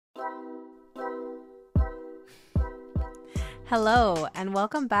Hello, and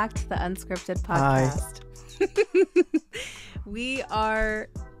welcome back to the Unscripted podcast. We are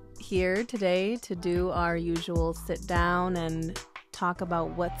here today to do our usual sit down and talk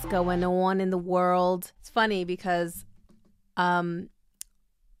about what's going on in the world. It's funny because during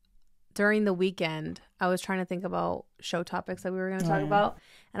the weekend, I was trying to think about show topics that we were going to talk about,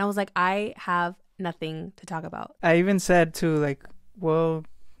 and I was like, I have nothing to talk about. I even said too, like, well,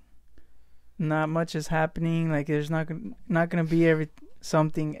 not much is happening. Like, there's not gonna be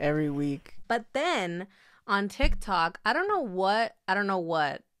something every week. But then on TikTok, I don't know.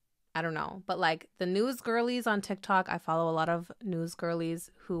 But like the news girlies on TikTok, I follow a lot of news girlies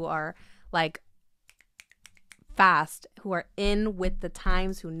who are like fast, who are in with the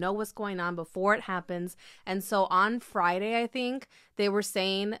times, who know what's going on before it happens. And so on Friday, I think they were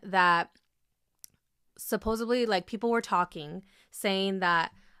saying that supposedly, like, people were talking, saying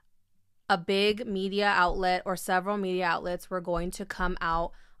that a big media outlet or several media outlets were going to come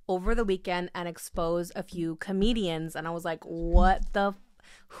out over the weekend and expose a few comedians. And I was like,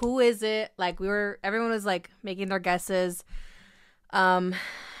 who is it? Like, everyone was like making their guesses. And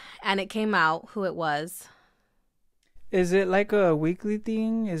it came out who it was. Is it like a weekly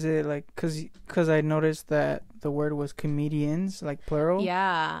thing? Is it like, cause I noticed that the word was comedians, like plural.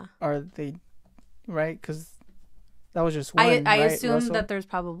 Yeah. Are they right? Cause that was just one. I right, assume Russell? that there's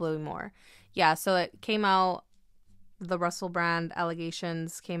probably more. Yeah, so it came out, the Russell Brand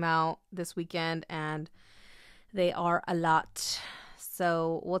allegations came out this weekend, and they are a lot.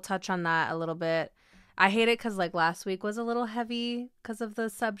 So we'll touch on that a little bit. I hate it because, like, last week was a little heavy because of the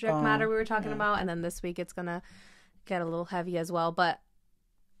subject matter we were talking about, and then this week it's going to get a little heavy as well. But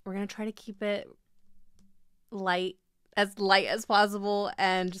we're going to try to keep it light as possible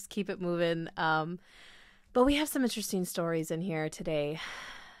and just keep it moving. But we have some interesting stories in here today.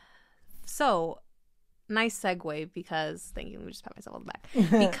 So, nice segue because, thank you, let me just pat myself on the back.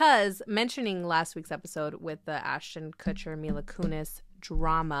 Because mentioning last week's episode with the Ashton, Kutcher, Mila, Kunis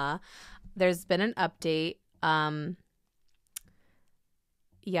drama, there's been an update.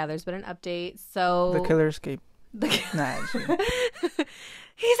 There's been an update. So the killer escaped. He's escaping!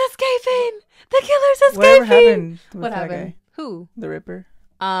 The killer's escaping! Whatever happened with What that happened? guy? Who? The Ripper.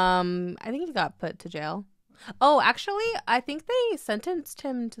 I think he got put to jail. Oh, actually, I think they sentenced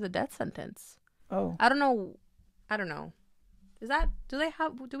him to the death sentence. Oh. I don't know. Is that, do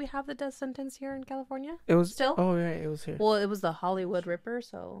we have the death sentence here in California? It was still? Oh, yeah, it was here. Well, it was the Hollywood Ripper,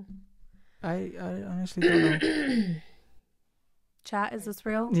 so. I honestly don't know. Chat, is this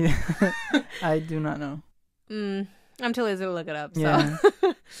real? Yeah. I do not know. I'm too lazy to look it up, so. Yeah.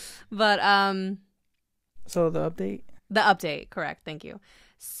 But, So the update? The update, correct. Thank you.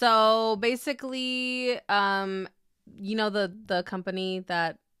 So basically, the company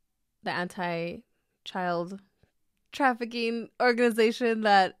that the anti-child trafficking organization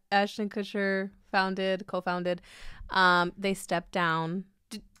that Ashton Kutcher co-founded, they stepped down.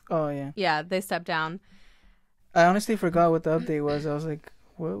 Oh, yeah. Yeah, they stepped down. I honestly forgot what the update was. I was like,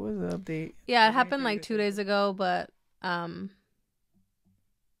 what was the update? Yeah, it happened like 2 days ago, but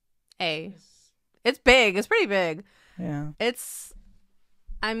it's big. It's pretty big. Yeah.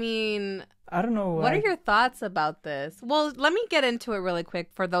 I don't know why. What are your thoughts about this? Well, let me get into it really quick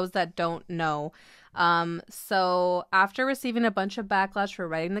for those that don't know. So after receiving a bunch of backlash for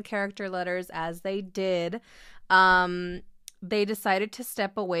writing the character letters as they did, they decided to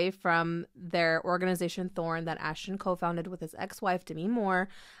step away from their organization Thorn that Ashton co-founded with his ex-wife Demi Moore,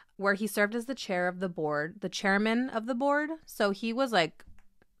 where he served as the chairman of the board. So he was like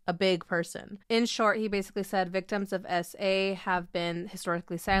a big person. In short, he basically said victims of SA have been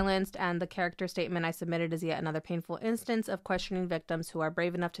historically silenced, and the character statement I submitted is yet another painful instance of questioning victims who are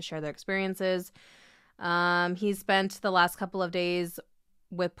brave enough to share their experiences. He spent the last couple of days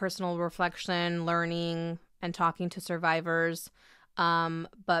with personal reflection, learning, and talking to survivors.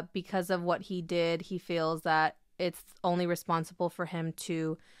 But because of what he did, he feels that it's only responsible for him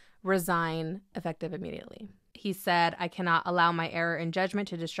to resign effective immediately. He said, I cannot allow my error in judgment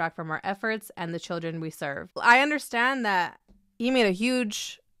to distract from our efforts and the children we serve. I understand that he made a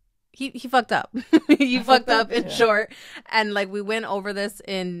huge... He fucked up. He fucked up in short. And like, we went over this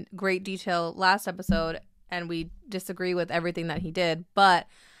in great detail last episode, and we disagree with everything that he did. But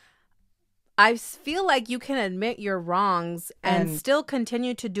I feel like you can admit your wrongs and still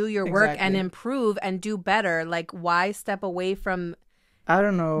continue to do your work and improve and do better. Like, why step away from... I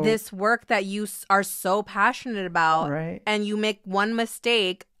don't know. This work that you are so passionate about, right? And you make one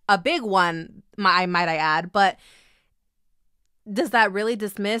mistake, a big one, I add, but does that really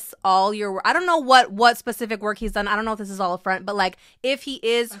dismiss all your work? I don't know what specific work he's done. I don't know if this is all a front, but like, if he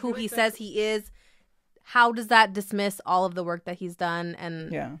is who he says he is, how does that dismiss all of the work that he's done?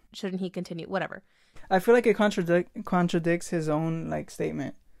 And Yeah. shouldn't he continue? Whatever. I feel like it contradicts his own like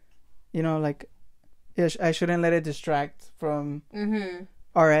statement. You know, like I shouldn't let it distract from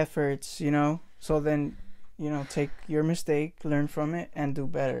our efforts. You know, so then take your mistake, learn from it, and do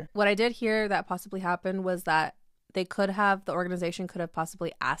better. What I did hear that possibly happened was that the organization could have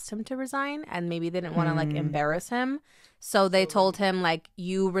possibly asked him to resign, and maybe they didn't want to like embarrass him, so they told him like,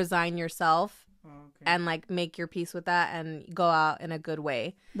 you resign yourself. And like make your peace with that and go out in a good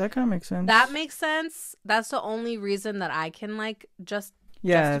way. That kind of makes sense. That makes sense. That's the only reason that I can like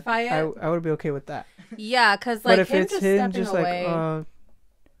justify it. I would be okay with that. Yeah, because like, but if him it's just him stepping just away, like,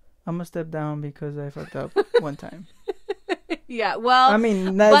 I'm gonna step down because I fucked up one time. Yeah, well, I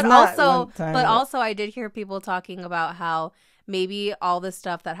mean, that's not one time, but also I did hear people talking about how maybe all the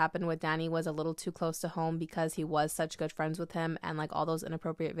stuff that happened with Danny was a little too close to home because he was such good friends with him, and like all those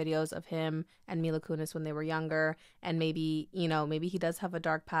inappropriate videos of him and Mila Kunis when they were younger, and maybe he does have a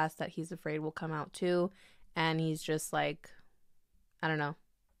dark past that he's afraid will come out too, and he's just like, I don't know,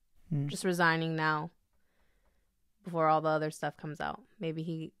 just resigning now before all the other stuff comes out.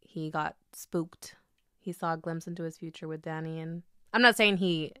 Maybe he got spooked. He saw a glimpse into his future with Danny, and I'm not saying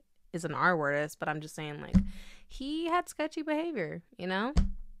he is an R-wordist, but I'm just saying like, he had sketchy behavior, in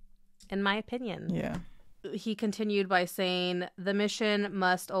my opinion. Yeah. He continued by saying, the mission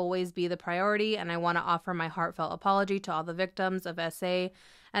must always be the priority, and I want to offer my heartfelt apology to all the victims of SA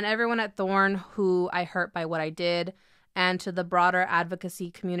and everyone at Thorn who I hurt by what I did, and to the broader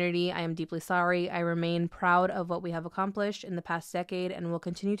advocacy community. I am deeply sorry. I remain proud of what we have accomplished in the past decade and will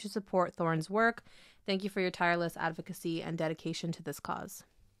continue to support Thorn's work. Thank you for your tireless advocacy and dedication to this cause.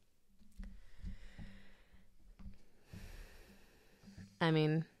 I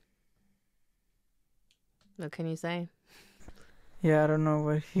mean, what can you say? Yeah, I don't know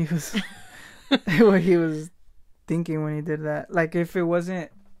what he was what he was thinking when he did that. Like, if it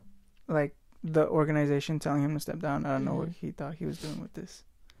wasn't like the organization telling him to step down, I don't know what he thought he was doing with this.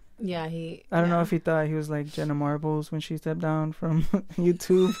 Yeah, I don't know if he thought he was like Jenna Marbles when she stepped down from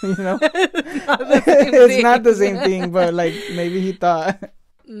YouTube, It's not the same thing, but like maybe he thought.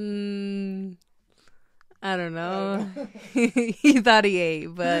 I don't know. He thought he ate,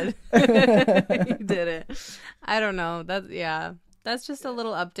 but he didn't. I don't know. That's just a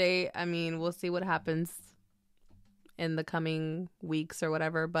little update. I mean, we'll see what happens in the coming weeks or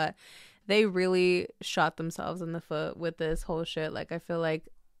whatever, but they really shot themselves in the foot with this whole shit. Like, I feel like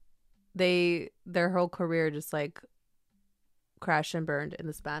their whole career just like crashed and burned in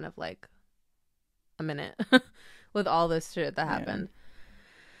the span of like a minute with all this shit that happened.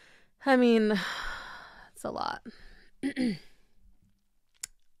 I mean, it's a lot.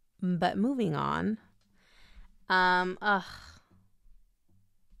 But moving on. I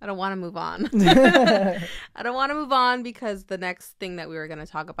don't want to move on. I don't want to move on because the next thing that we were going to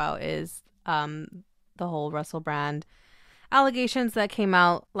talk about is the whole Russell Brand allegations that came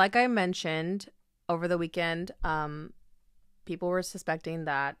out. Like I mentioned over the weekend, people were suspecting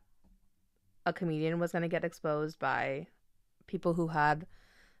that a comedian was going to get exposed by people who had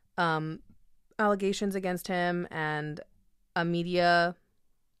allegations against him, and a media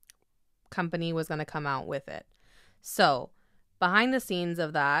company was going to come out with it. So behind the scenes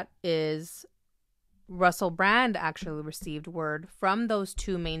of that is Russell Brand actually received word from those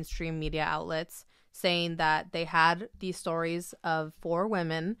two mainstream media outlets saying that they had these stories of 4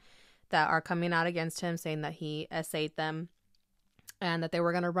 women that are coming out against him, saying that he essayed them and that they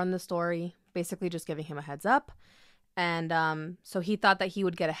were going to run the story, basically just giving him a heads up. And so he thought that he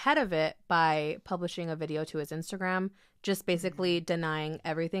would get ahead of it by publishing a video to his Instagram, just basically denying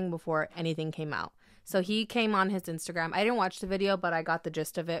everything before anything came out. So he came on his Instagram. I didn't watch the video, but I got the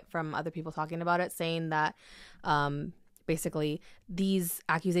gist of it from other people talking about it, saying that basically these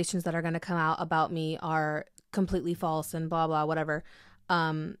accusations that are going to come out about me are completely false and blah, blah, whatever.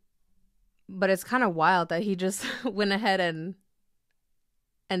 But it's kind of wild that he just went ahead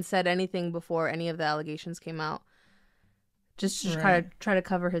and said anything before any of the allegations came out. Just to try to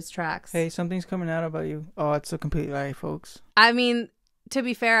cover his tracks. Hey, something's coming out about you. Oh, it's a complete lie, folks. I mean, to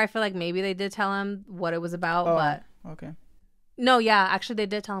be fair, I feel like maybe they did tell him what it was about, but okay. No, yeah, actually they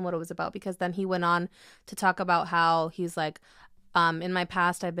did tell him what it was about, because then he went on to talk about how he's like, in my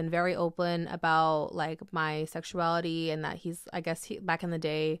past I've been very open about like my sexuality, and that he's, I guess back in the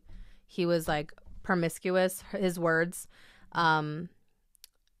day he was like promiscuous, his words,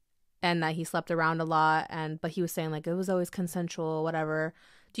 and that he slept around a lot, but he was saying like it was always consensual, whatever.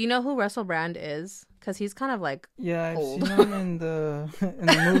 Do you know who Russell Brand is? Because he's kind of like I've old. seen him in the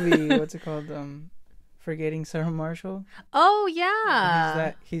movie. What's it called? forgetting Sarah Marshall. Oh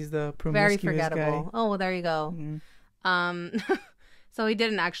yeah, He's the very promiscuous forgettable. guy. Oh well, there you go. So he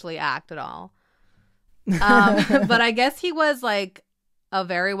didn't actually act at all. But I guess he was like a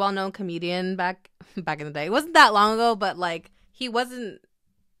very well-known comedian back in the day. It wasn't that long ago, but like he wasn't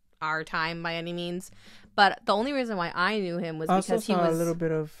our time by any means. But the only reason why I knew him was because he was a little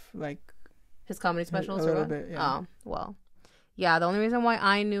bit of like his comedy specials. A little bit, yeah. Oh well, yeah. The only reason why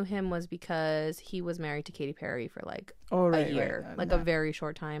I knew him was because he was married to Katy Perry for like a year, like a very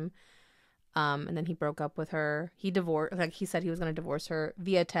short time. And then he broke up with her. He divorced. Like he said, he was going to divorce her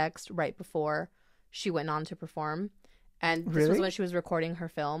via text right before she went on to perform. And this was when she was recording her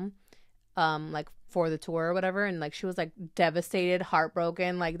film, like for the tour or whatever. And like she was like devastated,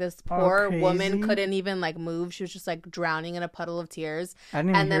 heartbroken. Like this poor woman couldn't even like move. She was just like drowning in a puddle of tears. I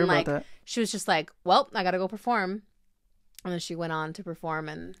didn't even hear about that. She was just like, well, I got to go perform. And then she went on to perform.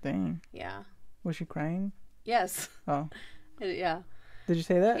 And dang. Yeah. Was she crying? Yes. Oh. Yeah. Did you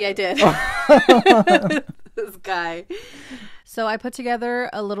say that? Yeah, I did. Oh. This guy. So I put together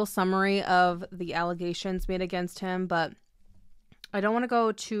a little summary of the allegations made against him, but I don't want to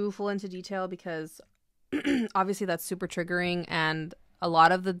go too full into detail because obviously that's super triggering and a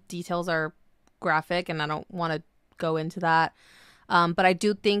lot of the details are graphic and I don't want to go into that. But I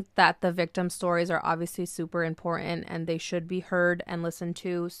do think that the victim stories are obviously super important and they should be heard and listened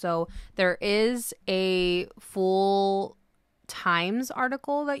to. So there is a full Times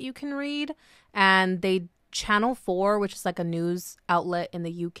article that you can read, and they Channel 4, which is like a news outlet in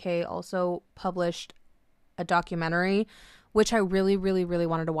the UK, also published a documentary which I really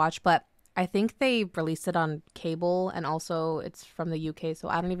wanted to watch, but I think they released it on cable and also it's from the UK, so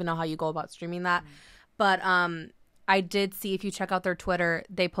I don't even know how you go about streaming that. But I did see, if you check out their Twitter,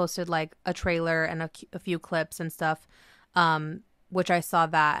 they posted like a trailer and a few clips and stuff, which I saw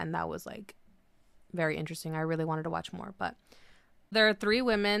that and that was like very interesting. I really wanted to watch more, but there are 3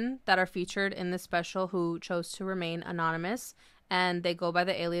 women that are featured in this special who chose to remain anonymous, and they go by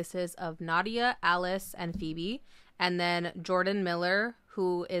the aliases of Nadia, Alice, and Phoebe. And then Jordan Miller,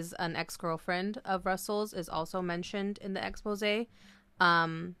 who is an ex-girlfriend of Russell's, is also mentioned in the expose.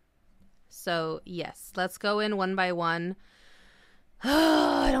 So, yes, let's go in one by one.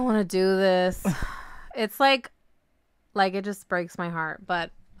 I don't want to do this. It's like it just breaks my heart.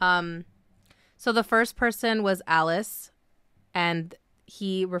 But so the first person was Alice. And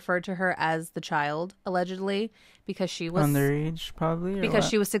he referred to her as the child, allegedly, because she was underage, probably, because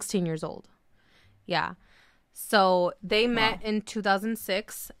she was 16 years old. Yeah. So they met in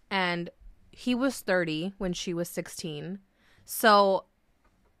 2006, and he was 30 when she was 16. So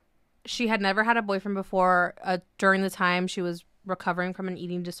she had never had a boyfriend before. During the time she was recovering from an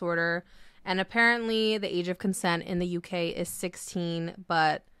eating disorder, and apparently the age of consent in the UK is 16,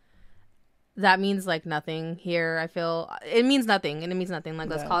 but that means like nothing here. I feel it means nothing, and it means nothing. Like,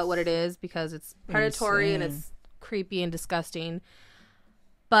 let's call it what it is, because it's predatory and it's creepy and disgusting.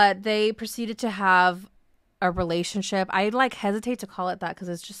 But they proceeded to have a relationship. I like hesitate to call it that because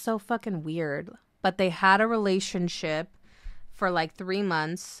it's just so fucking weird. But they had a relationship for like 3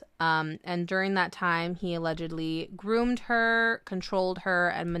 months, and during that time he allegedly groomed her, controlled her,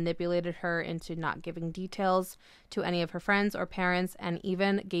 and manipulated her into not giving details to any of her friends or parents, and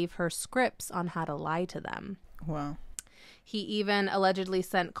even gave her scripts on how to lie to them. Wow. He even allegedly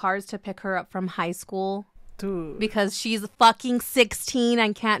sent cars to pick her up from high school. Dude. Because she's fucking 16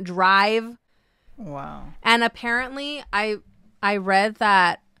 and can't drive. Wow. And apparently I read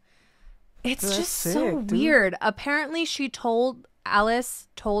that it's That's just sick, so dude. weird. Apparently Alice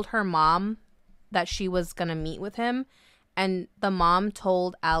told her mom that she was going to meet with him. And the mom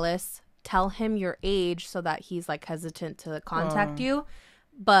told Alice, tell him your age so that he's like hesitant to contact you.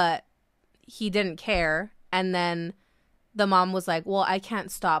 But he didn't care. And then the mom was like, well, I can't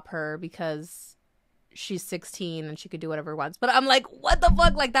stop her because she's 16 and she could do whatever she wants. But I'm like, what the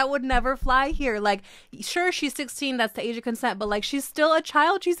fuck? Like, that would never fly here. Like, sure, she's 16, that's the age of consent, but like, she's still a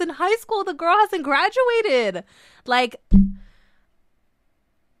child. She's in high school. The girl hasn't graduated. Like,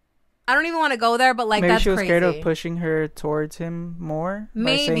 I don't even want to go there, but like, maybe that's she was crazy. scared of pushing her towards him more.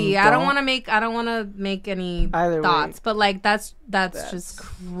 Maybe. I don't want to make any Either thoughts, way, but like, that's just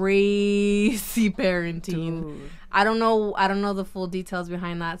crazy parenting. Dude. I don't know the full details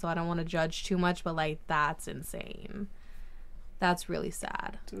behind that, so I don't want to judge too much, but like, that's insane. That's really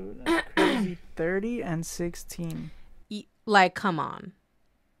sad. Dude, that's crazy. 30 and 16. Like, come on.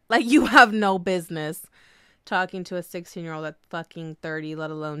 Like, you have no business talking to a 16-year-old at fucking 30, let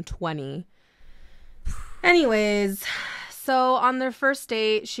alone 20. Anyways, so on their first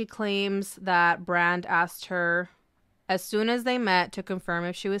date, she claims that Brand asked her as soon as they met to confirm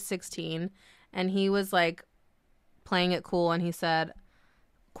if she was 16, and he was like playing it cool, and he said,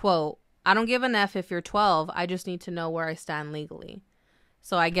 quote, "I don't give an F if you're 12. I just need to know where I stand legally."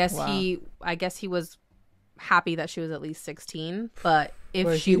 So I guess he was happy that she was at least 16, but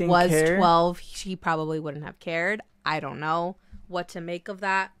if she was 12, she probably wouldn't have cared. I don't know what to make of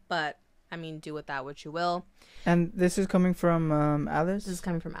that, but I mean, do with that what you will. And this is coming from Alice? This is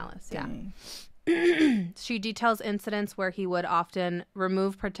coming from Alice, Dang. yeah. She details incidents where he would often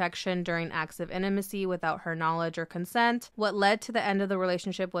remove protection during acts of intimacy without her knowledge or consent. What led to the end of the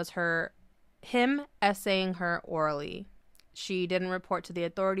relationship was him essaying her orally. She didn't report to the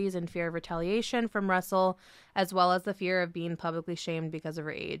authorities in fear of retaliation from Russell, as well as the fear of being publicly shamed because of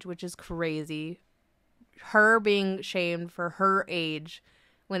her age, which is crazy. Her being shamed for her age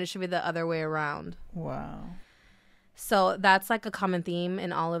when it should be the other way around. Wow. So that's like a common theme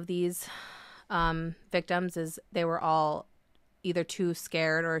in all of these victims, is they were all either too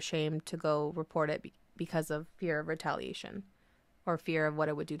scared or ashamed to go report it because of fear of retaliation or fear of what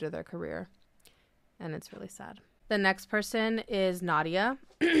it would do to their career. And it's really sad. The next person is Nadia.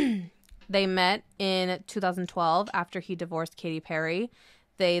 They met in 2012 after he divorced Katy Perry.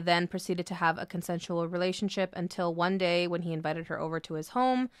 They then proceeded to have a consensual relationship until one day when he invited her over to his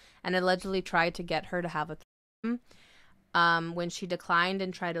home and allegedly tried to get her to have a threesome. When she declined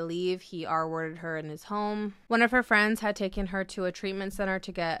and tried to leave, he R-worded her in his home. One of her friends had taken her to a treatment center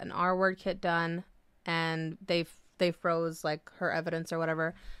to get an R-word kit done, and they froze like her evidence or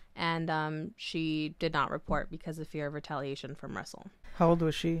whatever. And she did not report because of fear of retaliation from Russell. How old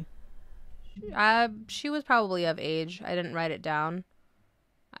was she? She was probably of age. I didn't write it down.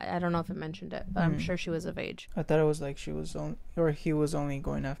 I don't know if it mentioned it, but I'm sure she was of age. I thought it was like she was only, or he was only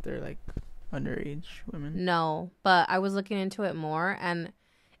going after like underage women. No, but I was looking into it more, and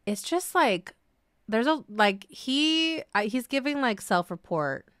it's just like there's a like he's giving like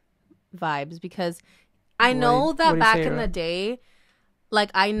self-report vibes, because I know that back in the day,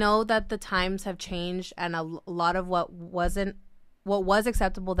 like I know that the times have changed, and a lot of what was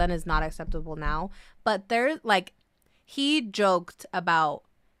acceptable then is not acceptable now. But there's like, he joked about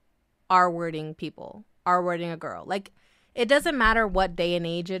R-wording people, R-wording a girl. Like, it doesn't matter what day and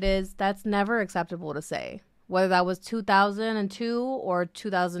age it is. That's never acceptable to say, whether that was 2002 or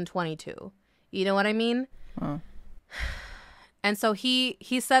 2022. You know what I mean? Huh. And so he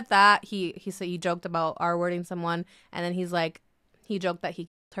said that he said he joked about R-wording someone, and then he's like, he joked that he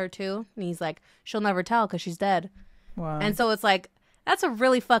killed her too, and he's like, she'll never tell because she's dead. Wow. And so it's like, that's a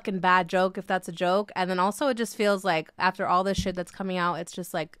really fucking bad joke if that's a joke. And then also it just feels like after all this shit that's coming out, it's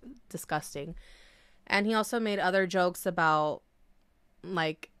just like disgusting. And he also made other jokes about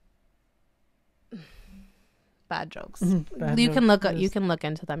like bad jokes. You can look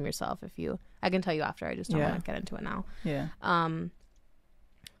into them yourself if you. I can tell you after. I just don't want to get into it now. Yeah.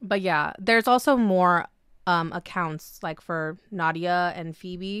 But yeah, there's also more accounts like for Nadia and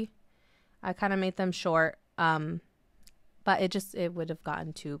Phoebe. I kind of made them short. But it would have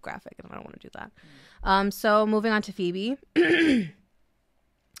gotten too graphic, and I don't want to do that. So moving on to Phoebe.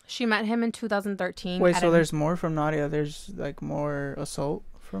 She met him in 2013. Wait, so there's more from Nadia? There's like more assault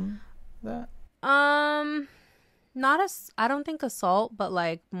from that? I don't think assault, but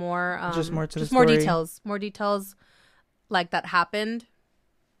like more just more more details like that happened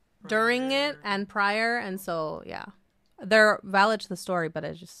during it and prior, and so yeah, they're valid to the story, but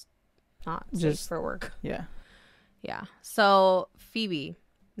it's just not safe for work. Yeah. Yeah. So Phoebe,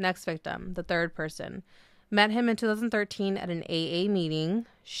 next victim, the third person, met him in 2013 at an AA meeting.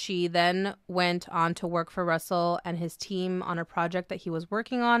 She then went on to work for Russell and his team on a project that he was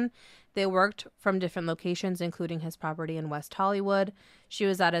working on. They worked from different locations, including his property in West Hollywood. She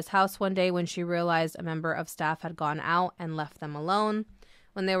was at his house one day when she realized a member of staff had gone out and left them alone.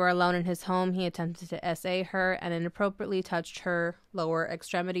 When they were alone in his home, he attempted to SA her and inappropriately touched her lower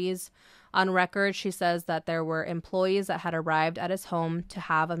extremities. On record, she says that there were employees that had arrived at his home to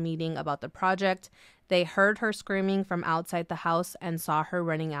have a meeting about the project. They heard her screaming from outside the house and saw her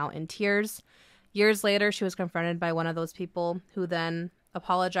running out in tears. Years later, she was confronted by one of those people who then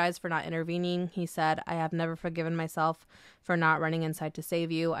apologized for not intervening. He said, "I have never forgiven myself for not running inside to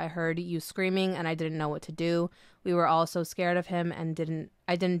save you. I heard you screaming and I didn't know what to do. We were all so scared of him and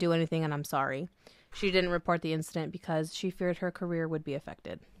I didn't do anything, and I'm sorry." She didn't report the incident because she feared her career would be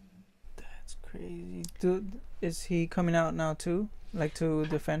affected. That's crazy. Dude, is he coming out now too? Like to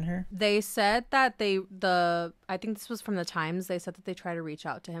defend her? They said that I think this was from the Times. They said that they tried to reach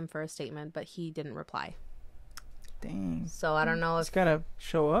out to him for a statement, but he didn't reply. Dang. So I don't know if... He's gotta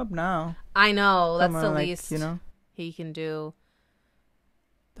show up now. I know. That's the least he can do.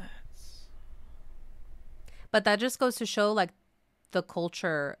 But that just goes to show, like, the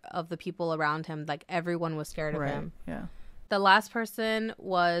culture of the people around him. Like, everyone was scared of him. Yeah. The last person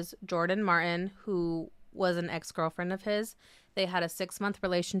was Jordan Martin, who was an ex-girlfriend of his. They had a 6-month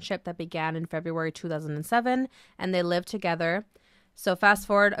relationship that began in February 2007, and they lived together. So fast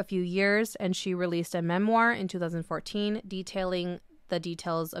forward a few years, and she released a memoir in 2014 detailing the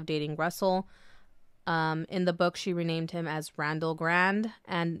details of dating Russell. In the book, she renamed him as Randall Grande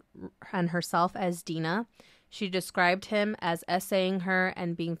and herself as Dina. She described him as essaying her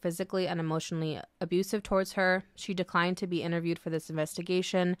and being physically and emotionally abusive towards her. She declined to be interviewed for this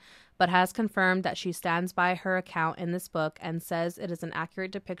investigation, but has confirmed that she stands by her account in this book and says it is an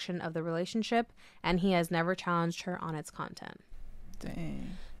accurate depiction of the relationship, and he has never challenged her on its content.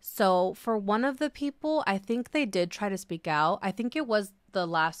 Dang. So for one of the people, I think they did try to speak out. I think it was the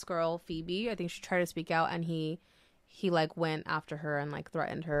last girl, Phoebe. I think she tried to speak out, and he like went after her and like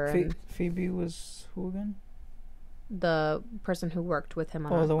threatened her. Phoebe was who again? The person who worked with him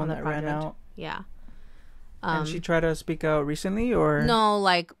on the one on that project. ran out. Yeah. And she tried to speak out recently, or no,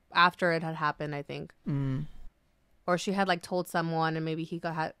 like after it had happened, I think. Mm. Or she had like told someone, and maybe he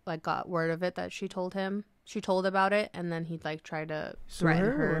got word of it that she told him. She told about it, and then he like tried to threaten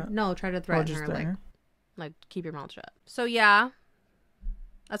her. No, tried to threaten her, like keep your mouth shut. So yeah,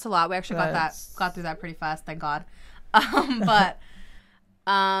 that's a lot. We actually got through that pretty fast, thank God.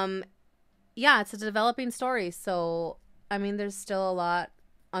 Yeah, it's a developing story. So I mean, there's still a lot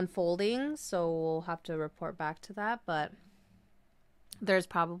unfolding, so we'll have to report back to that. But there's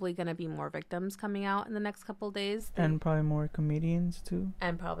probably going to be more victims coming out in the next couple of days. And probably more comedians, too.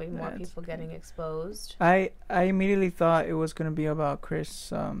 And probably more people getting exposed. I immediately thought it was going to be about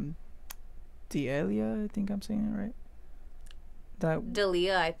Chris D'Elia, I think I'm saying it right.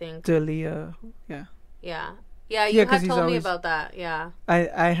 D'Elia, I think. D'Elia, yeah. Yeah. Yeah, you had told me about that, yeah.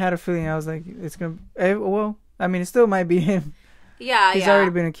 I had a feeling, I was like, it's going to... Well, I mean, it still might be him. Yeah, He's already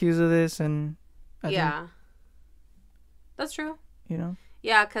been accused of this, and... I think, that's true. You know?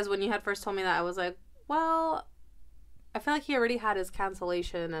 Yeah, because when you had first told me that, I was like, well, I feel like he already had his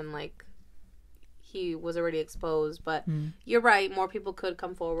cancellation and, like, he was already exposed. But you're right. More people could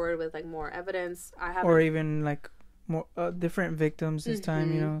come forward with, like, more evidence. Or even, like, more different victims this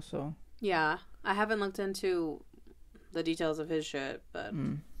time, you know, so. Yeah. I haven't looked into the details of his shit, but.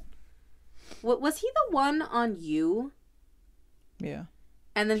 Was he the one on You? Yeah.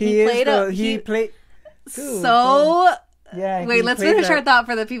 And then he played... So... Yeah. Wait, let's finish our thought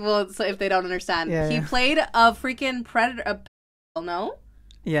for the people, so if they don't understand. Yeah, he played a freaking predator. No.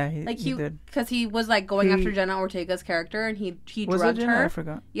 Yeah, he did. Because he was like going after Jenna Ortega's character, and he drugged her. I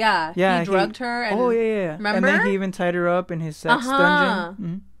forgot. Yeah. He drugged her. And, yeah. Remember? And then he even tied her up in his sex dungeon.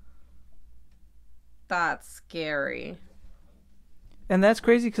 Mm-hmm. That's scary. And that's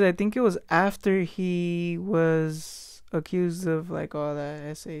crazy because I think it was after he was accused of like all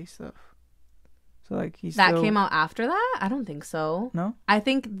that SA stuff. So like that came out after that? I don't think so. No? I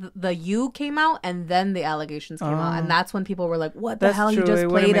think the You came out and then the allegations came out, and that's when people were like, "What the hell? He just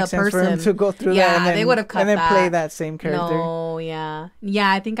played a person." For him to go through that, and then, they would have cut and then that. Play that same character. No, yeah.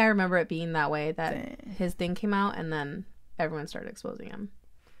 I think I remember it being that way. That his thing came out, and then everyone started exposing him.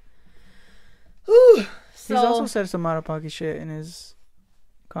 He's also said some out of pocket shit in his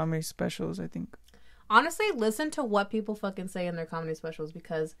comedy specials, I think. Honestly, listen to what people fucking say in their comedy specials,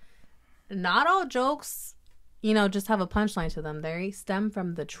 because not all jokes, just have a punchline to them. They stem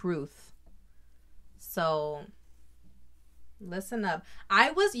from the truth. So, listen up.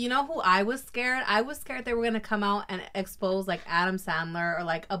 Who I was scared? I was scared they were going to come out and expose, like, Adam Sandler or,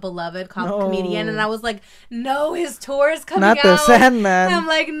 like, a beloved comedian. And I was like, no, his tour is coming out. Not the Sandman. And I'm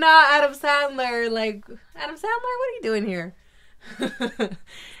like, not Adam Sandler. Like, Adam Sandler, what are you doing here?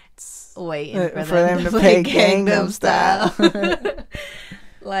 Waiting for them to play Gangnam Style.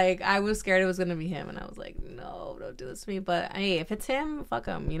 Like, I was scared it was going to be him, and I was like, no, don't do this to me. But, hey, if it's him, fuck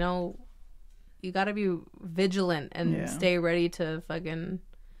him, You got to be vigilant and stay ready to fucking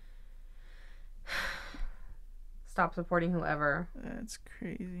stop supporting whoever. That's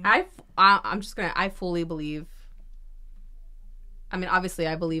crazy. I fully believe. I mean, obviously,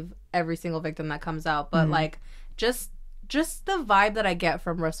 I believe every single victim that comes out, but, like, just the vibe that I get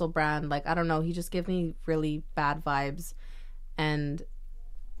from Russell Brand, like, I don't know, he just gives me really bad vibes, and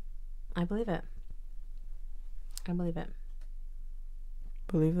I believe it.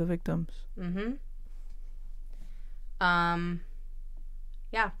 Believe the victims.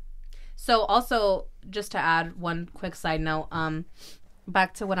 Yeah. So also, just to add one quick side note,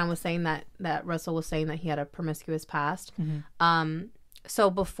 back to when I was saying that Russell was saying that he had a promiscuous past. So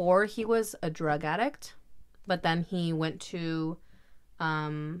before he was a drug addict, but then he went to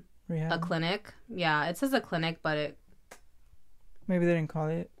a clinic. Yeah, it says a clinic, but Maybe they didn't call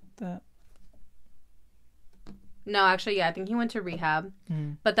it that. No, actually, yeah, I think he went to rehab.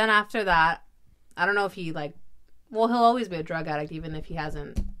 But then after that, I don't know if he like, well, he'll always be a drug addict even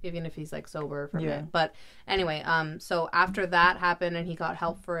if he's like sober from it. But anyway, so after that happened and he got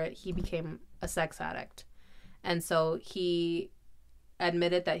help for it, he became a sex addict. And so he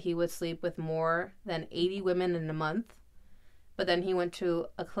admitted that he would sleep with more than 80 women in a month. But then he went to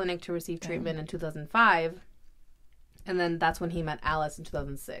a clinic to receive treatment in 2005. And then that's when he met Alice in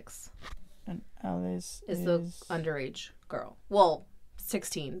 2006. And Alice is the underage girl. Well,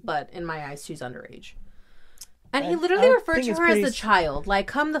 16, but in my eyes, she's underage. And he literally referred to her as the child. Like,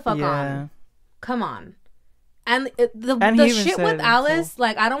 come the fuck on. Come on. And the shit with Alice,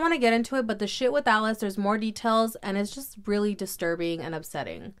 like, I don't want to get into it, but the shit with Alice, there's more details, and it's just really disturbing and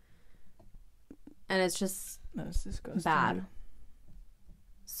upsetting. And it's just bad.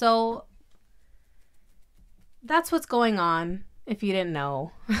 So, that's what's going on, if you didn't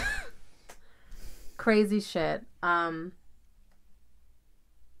know. Crazy shit. And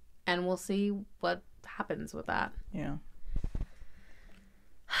we'll see what happens with that. Yeah.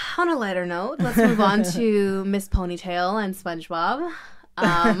 On a lighter note, let's move on to Miss Ponytail and SpongeBob.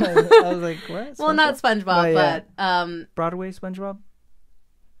 I was like, what? Well, not SpongeBob, but Broadway SpongeBob?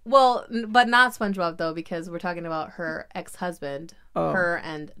 Well, but not SpongeBob, though, because we're talking about her ex-husband. Her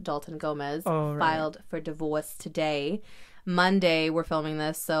and Dalton Gomez filed for divorce today. Monday, we're filming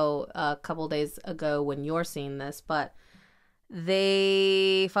this, so a couple days ago when you're seeing this, but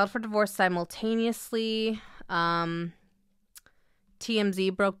they filed for divorce simultaneously. TMZ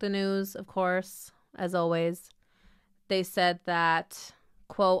broke the news, of course, as always. They said that,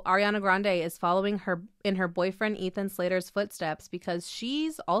 quote, Ariana Grande is following her boyfriend Ethan Slater's footsteps because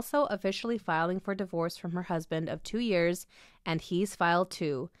she's also officially filing for divorce from her husband of 2 years, and he's filed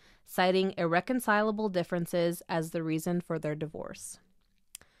too, citing irreconcilable differences as the reason for their divorce.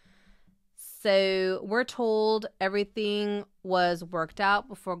 So we're told everything was worked out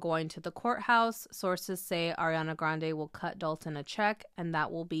before going to the courthouse. Sources say Ariana Grande will cut Dalton a check, and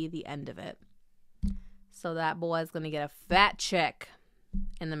that will be the end of it. So that boy is going to get a fat check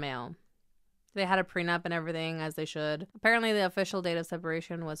in the mail. They had a prenup and everything, as they should. Apparently, the official date of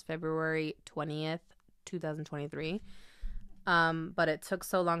separation was February 20th, 2023. But it took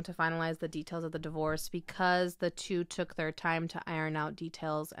so long to finalize the details of the divorce because the two took their time to iron out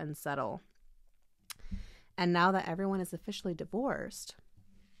details and settle. And now that everyone is officially divorced,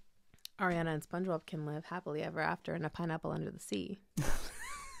 Ariana and SpongeBob can live happily ever after in a pineapple under the sea.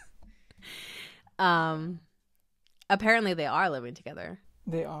 Apparently they are living together.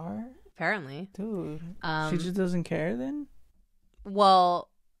 They are? Apparently. Dude. She just doesn't care then? Well,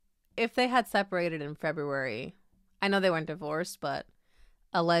 if they had separated in February, I know they weren't divorced, but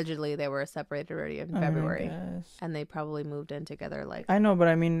allegedly they were separated already in February. And they probably moved in together like... I know, but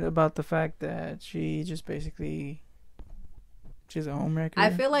I mean about the fact that she just basically... She's a homewrecker. I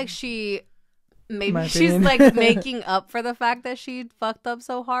feel like she's like making up for the fact that she fucked up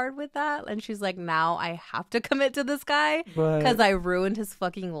so hard with that. And she's like, now I have to commit to this guy because I ruined his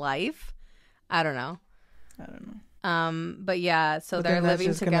fucking life. I don't know. But yeah, so they're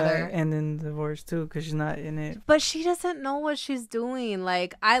living together. And then divorce too, because she's not in it. But she doesn't know what she's doing.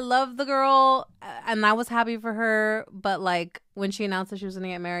 Like, I love the girl, and I was happy for her. But like, when she announced that she was gonna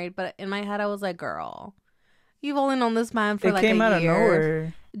get married, but in my head, I was like, girl, you've only known this man for like a year. It came out of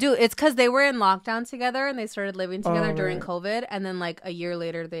nowhere. Dude, it's because they were in lockdown together and they started living together during COVID. And then like a year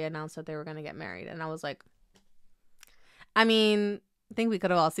later, they announced that they were gonna get married. And I was like, I mean... I think we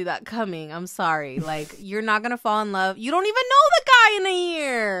could have all seen that coming. I'm sorry. Like, you're not going to fall in love. You don't even know the guy in a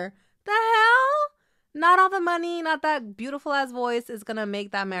year. The hell? Not all the money, not that beautiful ass voice is going to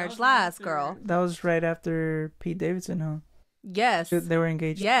make that marriage last, girl. That was right after Pete Davidson, huh? Yes. They were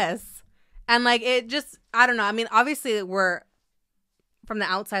engaged. Yes. And like, it just, I don't know. I mean, obviously we're from the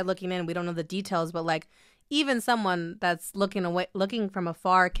outside looking in. We don't know the details, but like, even someone that's looking from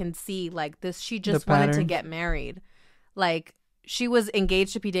afar can see like this. She just wanted to get married. Like, she was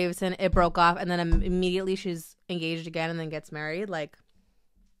engaged to Pete Davidson. It broke off. And then immediately she's engaged again and then gets married. Like,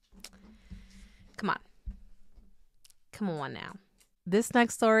 come on. Come on now. This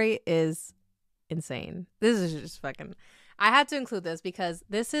next story is insane. This is just fucking... I had to include this because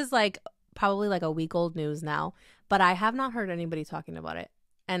this is like probably like a week old news now. But I have not heard anybody talking about it.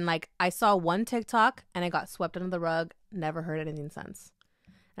 And like, I saw one TikTok and it got swept under the rug. Never heard anything since.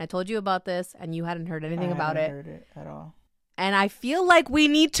 And I told you about this and you hadn't heard anything about it. I haven't heard it at all. And I feel like we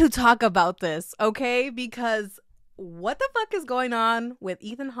need to talk about this, okay? Because what the fuck is going on with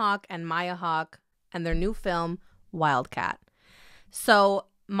Ethan Hawke and Maya Hawke and their new film, Wildcat? So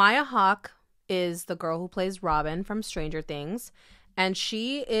Maya Hawke is the girl who plays Robin from Stranger Things. And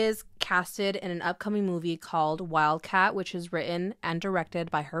she is casted in an upcoming movie called Wildcat, which is written and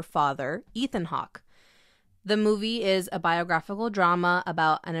directed by her father, Ethan Hawke. The movie is a biographical drama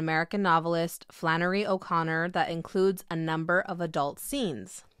about an American novelist, Flannery O'Connor, that includes a number of adult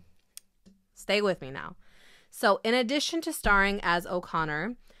scenes. Stay with me now. So, in addition to starring as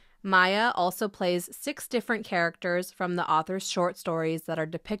O'Connor, Maya also plays 6 different characters from the author's short stories that are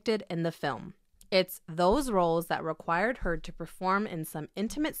depicted in the film. It's those roles that required her to perform in some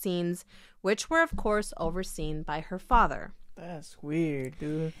intimate scenes, which were, of course, overseen by her father. That's weird,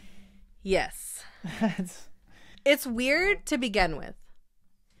 dude. Yes. It's weird to begin with,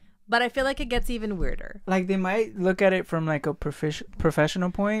 but I feel like it gets even weirder. Like, they might look at it from, like, a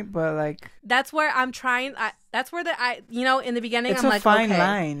professional point, but, like... That's where I'm trying... that's where in the beginning, I'm like, it's a fine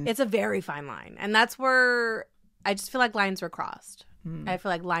line. It's a very fine line. And that's where I just feel like lines were crossed. I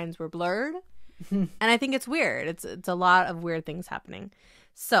feel like lines were blurred. And I think it's weird. It's a lot of weird things happening.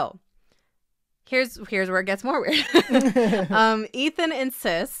 So here's where it gets more weird. Ethan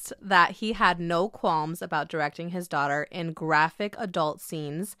insists that he had no qualms about directing his daughter in graphic adult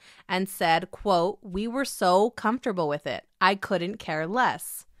scenes and said, quote, "We were so comfortable with it. I couldn't care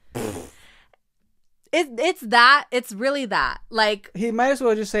less." It's really that. Like, he might as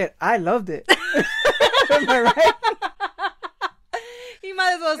well just say it. I loved it. Am I right? He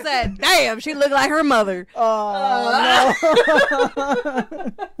might as well say, "Damn, she looked like her mother." Oh, no.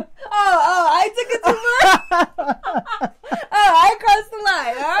 I took it too much. I crossed the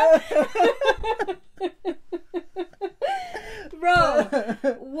line, huh? Bro,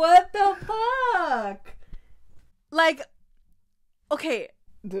 what the fuck? Like, okay,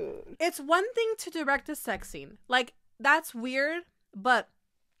 dude. It's one thing to direct a sex scene. Like, that's weird, but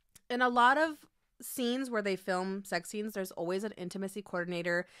in a lot of scenes where they film sex scenes, there's always an intimacy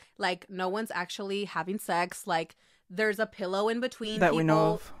coordinator. Like, no one's actually having sex. Like, there's a pillow in between that people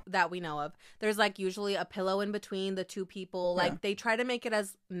we know of. There's, like, usually a pillow in between the two people. Like, they try to make it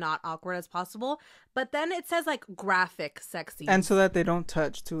as not awkward as possible. But then it says, like, graphic sex scenes. And so that they don't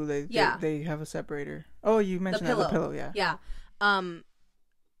touch, too. They have a separator. Oh, you mentioned the pillow, yeah. Yeah.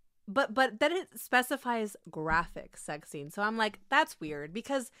 But then it specifies graphic sex scene. So I'm like, that's weird,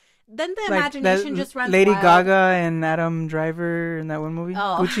 because then the imagination just runs Lady wild. Gaga and Adam Driver in that one movie?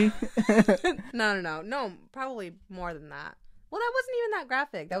 Oh. Gucci? No, probably more than that. Well, that wasn't even that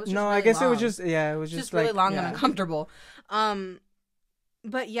graphic. That was just I guess long. It was just really like, long and uncomfortable.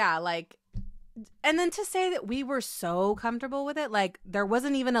 But yeah, like, and then to say that we were so comfortable with it, like, there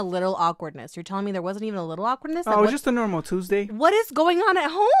wasn't even a little awkwardness. You're telling me there wasn't even a little awkwardness? Oh, it was just a normal Tuesday. What is going on at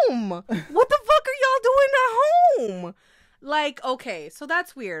home? What the fuck are y'all doing at home? Like, okay, so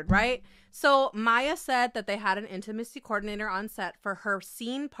that's weird, right? So Maya said that they had an intimacy coordinator on set for her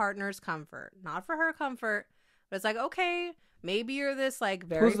scene partner's comfort, not for her comfort. But it's like, okay, maybe you're this, like,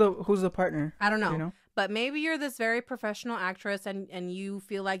 very... Who's the partner? I don't know. You know? But maybe you're this very professional actress and you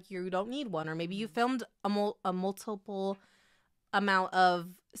feel like you don't need one. Or maybe you filmed a multiple amount of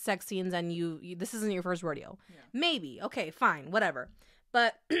sex scenes and you this isn't your first rodeo. Yeah. Maybe. Okay, fine, whatever.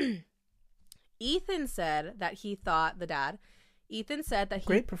 But Ethan said that he thought, the dad, Ethan said that he...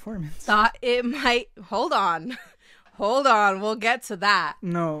 Great performance. Thought it might... Hold on. We'll get to that.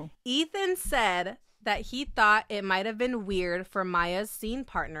 No. Ethan said that he thought it might have been weird for Maya's scene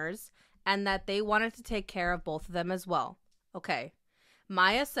partners and that they wanted to take care of both of them as well. Okay.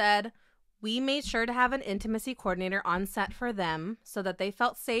 Maya said, "We made sure to have an intimacy coordinator on set for them so that they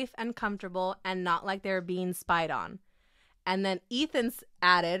felt safe and comfortable and not like they were being spied on." And then Ethan's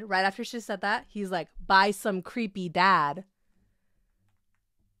added, right after she said that, he's like, "By some creepy dad."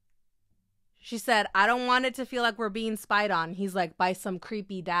 She said, "I don't want it to feel like we're being spied on." He's like, "By some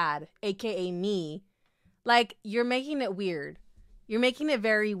creepy dad, aka me." Like, you're making it weird. You're making it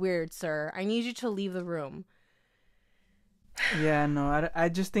very weird, sir. I need you to leave the room. Yeah, no, I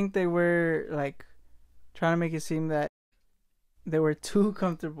just think they were, like, trying to make it seem that they were too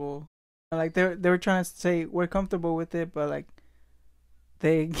comfortable. Like, they were trying to say, we're comfortable with it, but, like,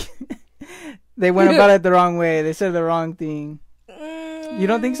 they went about it the wrong way. They said the wrong thing. You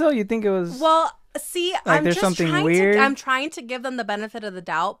don't think so? You think it was... Well, see, like, I'm there's just something weird? I'm trying to give them the benefit of the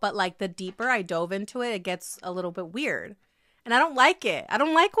doubt, but, like, the deeper I dove into it, it gets a little bit weird. And I don't like it. I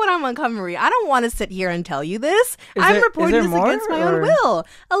don't like when I'm uncomfortable. I don't want to sit here and tell you this. I'm reporting this against my own will.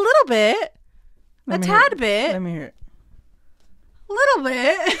 A little bit. A tad bit. Let me hear it. A little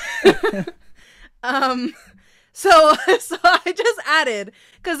bit. So I just added,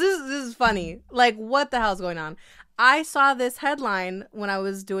 because this is funny. Like, what the hell's going on? I saw this headline when I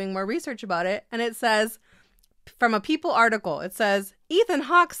was doing more research about it, and it says, from a People article, it says, Ethan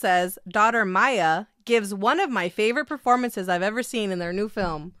Hawke says daughter Maya gives one of my favorite performances I've ever seen in their new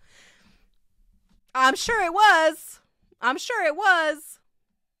film. I'm sure it was.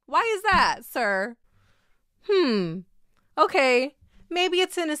 Why is that, sir? Okay. Maybe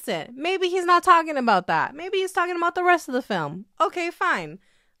it's innocent. Maybe he's not talking about that. Maybe he's talking about the rest of the film. Okay, fine.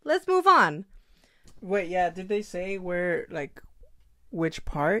 Let's move on. Wait, yeah, did they say where, like, which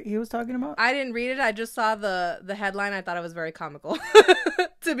part he was talking about? I didn't read it. I just saw the headline. I thought it was very comical,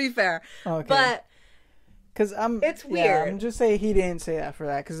 to be fair. Okay. But because it's weird. Yeah, I'm just saying he didn't say that for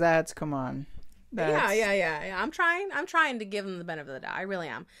that, because that's, come on. Yeah. I'm trying to give him the benefit of the doubt. I really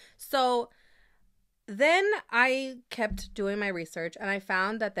am. So then I kept doing my research, and I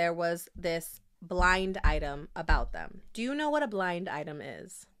found that there was this blind item about them. Do you know what a blind item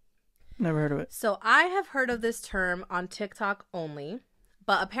is? Never heard of it. So I have heard of this term on TikTok only,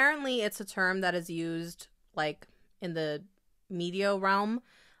 but apparently it's a term that is used like in the media realm.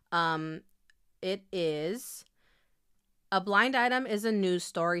 It is a blind item is a news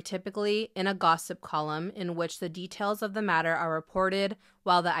story, typically in a gossip column, in which the details of the matter are reported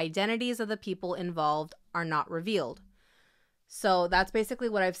while the identities of the people involved are not revealed. So that's basically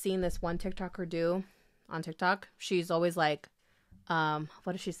what I've seen this one TikToker do on TikTok. She's always like,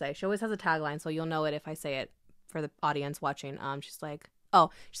 what does she say? She always has a tagline, so you'll know it if I say it for the audience watching. She's like,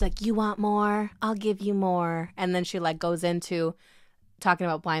 you want more? I'll give you more. And then she like goes into talking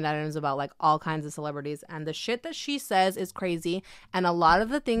about blind items about like all kinds of celebrities, and the shit that she says is crazy, and a lot of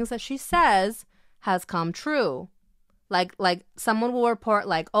the things that she says has come true. Like someone will report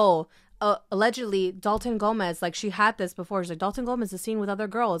like, allegedly Dalton Gomez, like she had this before. She's like, Dalton Gomez is seen with other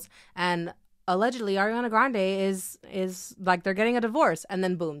girls, and allegedly Ariana Grande is like they're getting a divorce, and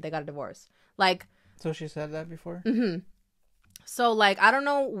then boom, they got a divorce. Like, so she said that before. So like I don't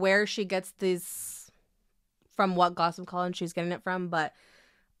know where she gets these from, what gossip column she's getting it from, but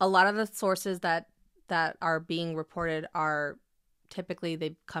a lot of the sources that are being reported are typically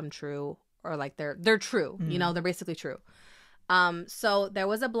they come true, or like they're true. You know, they're basically true. So there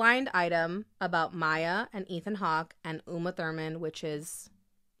was a blind item about Maya and Ethan Hawke and Uma Thurman, which is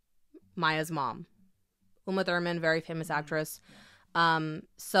Maya's mom. Uma Thurman, very famous actress.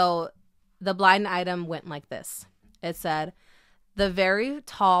 So the blind item went like this. It said, the very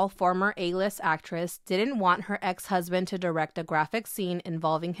tall former A-list actress didn't want her ex-husband to direct a graphic scene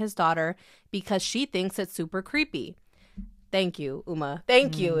involving his daughter because she thinks it's super creepy. Thank you, Uma.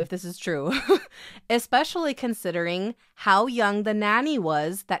 Thank you, if this is true. Especially considering how young the nanny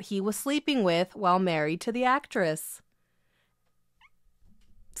was that he was sleeping with while married to the actress.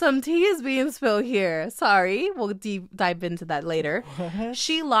 Some tea is being spilled here. Sorry. We'll dive into that later. What?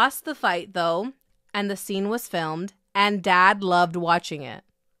 She lost the fight, though, and the scene was filmed, and Dad loved watching it.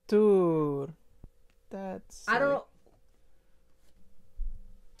 Dude. That's... I don't know.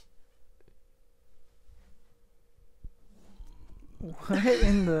 What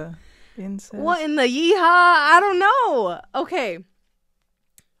in the incest? What in the yeehaw? I don't know. Okay.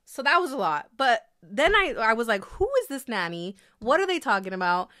 So that was a lot. But then I was like, who is this nanny? What are they talking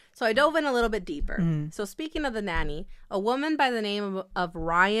about? So I dove in a little bit deeper. So speaking of the nanny, a woman by the name of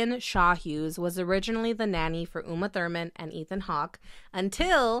Ryan Shaw Hughes was originally the nanny for Uma Thurman and Ethan Hawke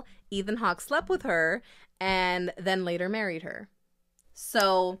until Ethan Hawke slept with her and then later married her.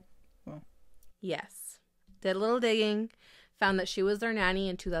 So, yes. Did a little digging. Found that she was their nanny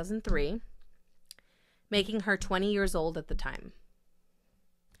in 2003, making her 20 years old at the time.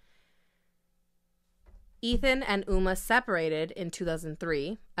 Ethan and Uma separated in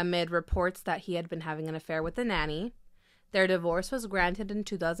 2003 amid reports that he had been having an affair with the nanny. Their divorce was granted in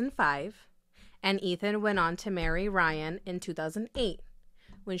 2005, and Ethan went on to marry Ryan in 2008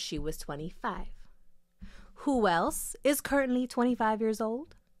 when she was 25. Who else is currently 25 years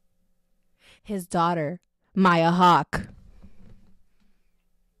old? His daughter, Maya Hawke.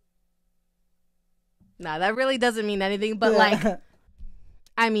 Nah, that really doesn't mean anything, but like,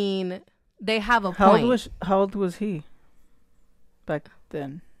 I mean, they have a point. How old was he back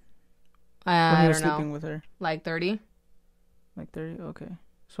then? I when he was don't know. Sleeping with her? Like 30? Like 30? Okay.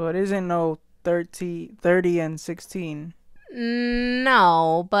 So it isn't no 30 and 16.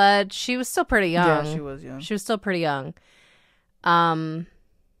 No, but she was still pretty young. Yeah, she was young. She was still pretty young.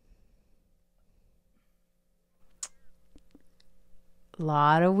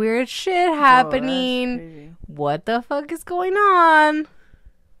 Lot of weird shit happening. What the fuck is going on?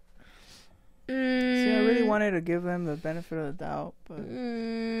 See, I really wanted to give them the benefit of the doubt, but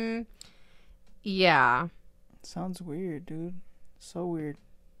yeah, sounds weird, dude. So weird.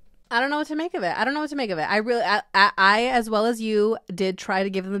 I don't know what to make of it. I really, I as well as you, did try to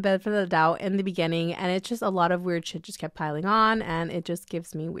give them the benefit of the doubt in the beginning, and it's just a lot of weird shit just kept piling on, and it just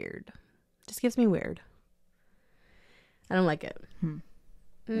gives me weird. I don't like it. I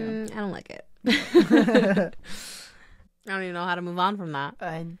don't like it. I don't even know how to move on from that.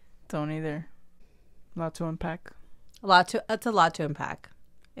 I don't either. A lot to unpack. It's a lot to unpack.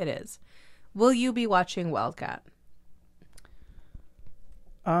 It is. Will you be watching Wildcat?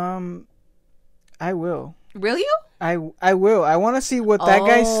 I will. Will you? I will. I want to see what that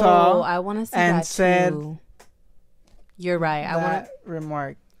guy saw. I want to see and that said. Too. You're right. I want to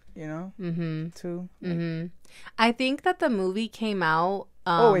remark. You know. Too. I think that the movie came out.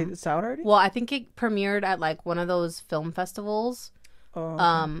 Oh wait, it's out already? Well, I think it premiered at like one of those film festivals. Oh.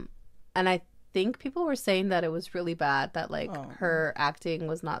 Okay. And I think people were saying that it was really bad. That like her acting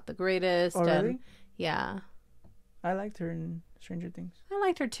was not the greatest. Oh, really? Yeah. I liked her in Stranger Things. I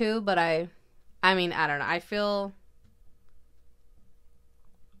liked her too, but I mean, I don't know. I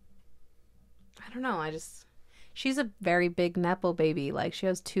don't know. She's a very big Nepo baby. Like, she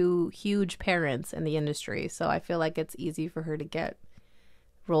has 2 huge parents in the industry. So I feel like it's easy for her to get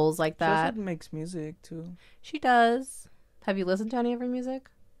roles like that. She also makes music too. She does. Have you listened to any of her music?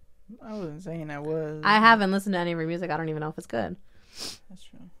 I wasn't saying I was. I haven't listened to any of her music. I don't even know if it's good. That's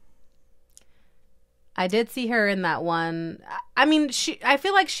true. I did see her in that one. I mean, I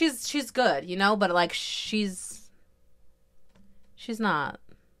feel like she's good, you know, but like she's not.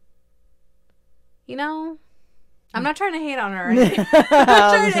 You know, I'm not trying to hate on her. I'm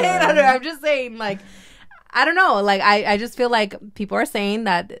not trying to hate on her. I'm just saying, like, I don't know. Like, I just feel like people are saying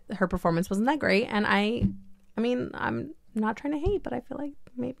that her performance wasn't that great, and I mean, I'm not trying to hate, but I feel like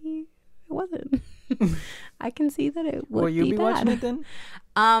maybe it wasn't. I can see that it would. Will you be bad. watching it then?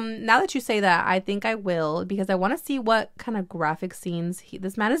 Now that you say that, I think I will, because I want to see what kind of graphic scenes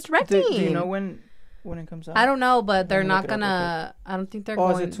this man is directing. Do you know when it comes out? I don't know, but they're not gonna. I don't think they're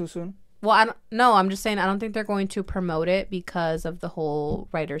going. Oh, is it too soon? Well, I don't. No, I'm just saying I don't think they're going to promote it because of the whole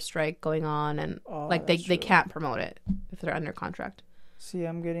writer's strike going on, and like they can't promote it if they're under contract. See,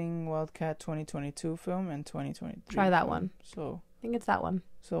 I'm getting Wildcat 2022 film and 2023. Try that film, one. So I think it's that one.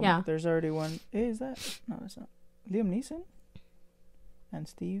 So yeah, there's already one. Hey, is that? No, it's not. Liam Neeson and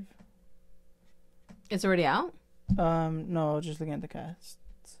Steve. It's already out. No, just looking at the cast.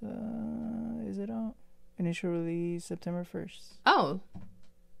 Is it out? Initial release September 1st. Oh.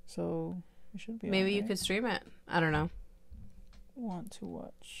 So it should be. Maybe out, you right? could stream it. I don't know. Want to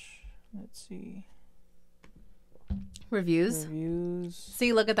watch? Let's see. Reviews.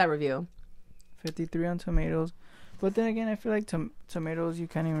 See, look at that review. 53 on Tomatoes. But then again, I feel like Tomatoes you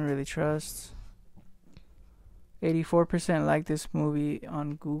can't even really trust. 84% like this movie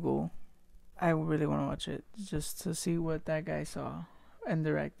on Google. I really want to watch it just to see what that guy saw and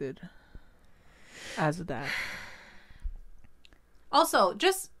directed as a dad. Also,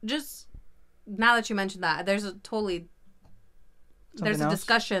 just now that you mentioned that, there's a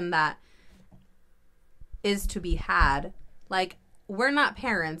discussion that is to be had. Like, we're not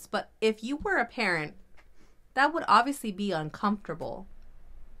parents, but if you were a parent, that would obviously be uncomfortable.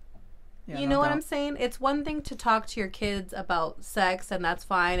 Yeah, you know what I'm saying? It's one thing to talk to your kids about sex, and that's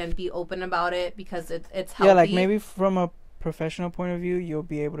fine, and be open about it because it's healthy. Yeah, like maybe from a professional point of view, you'll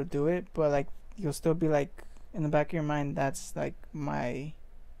be able to do it, but like you'll still be like in the back of your mind, that's like my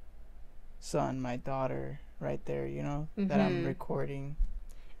son, my daughter, right there. You know, that I'm recording,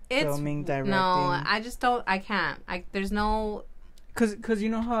 filming, directing. No, I just don't. I can't. There's no. Cause you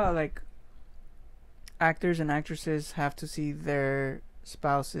know how like actors and actresses have to see their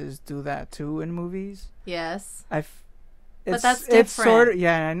spouses do that too in movies. Yes. But that's different. It's sort of,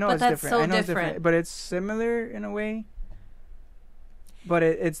 yeah, I know but it's that's different. So I know different. It's different, but it's similar in a way. But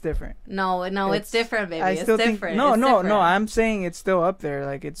it's different. No, it's different, baby. It's different. No. I'm saying it's still up there.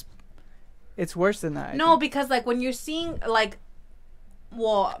 Like it's worse than that. No, because like when you're seeing like,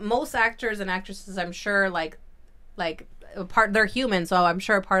 well, most actors and actresses, I'm sure like they're human, so I'm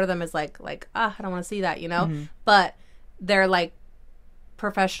sure part of them is like I don't want to see that, you know. Mm-hmm. But they're like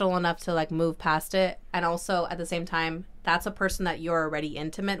professional enough to like move past it, and also at the same time, that's a person that you're already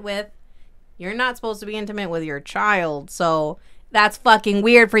intimate with. You're not supposed to be intimate with your child, so that's fucking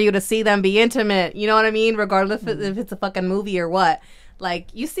weird for you to see them be intimate. You know what I mean? Regardless if it's a fucking movie or what. Like,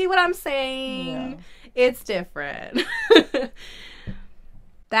 you see what I'm saying? Yeah. It's different.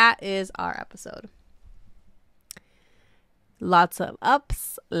 That is our episode. Lots of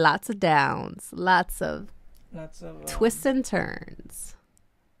ups, lots of downs, lots of twists and turns.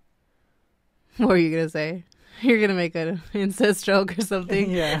 What were you going to say? You're gonna make an incest joke or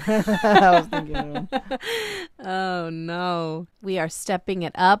something. Yeah, I was thinking. Oh no. We are stepping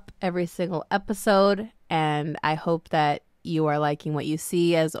it up every single episode, and I hope that you are liking what you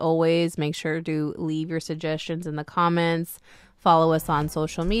see. As always, make sure to leave your suggestions in the comments. Follow us on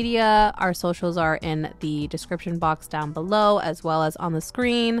social media. Our socials are in the description box down below, as well as on the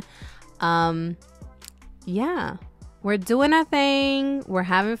screen. Yeah, we're doing our thing. We're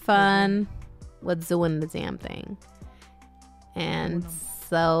having fun. Let's doing the damn thing. And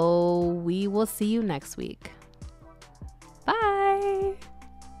so we will see you next week. Bye.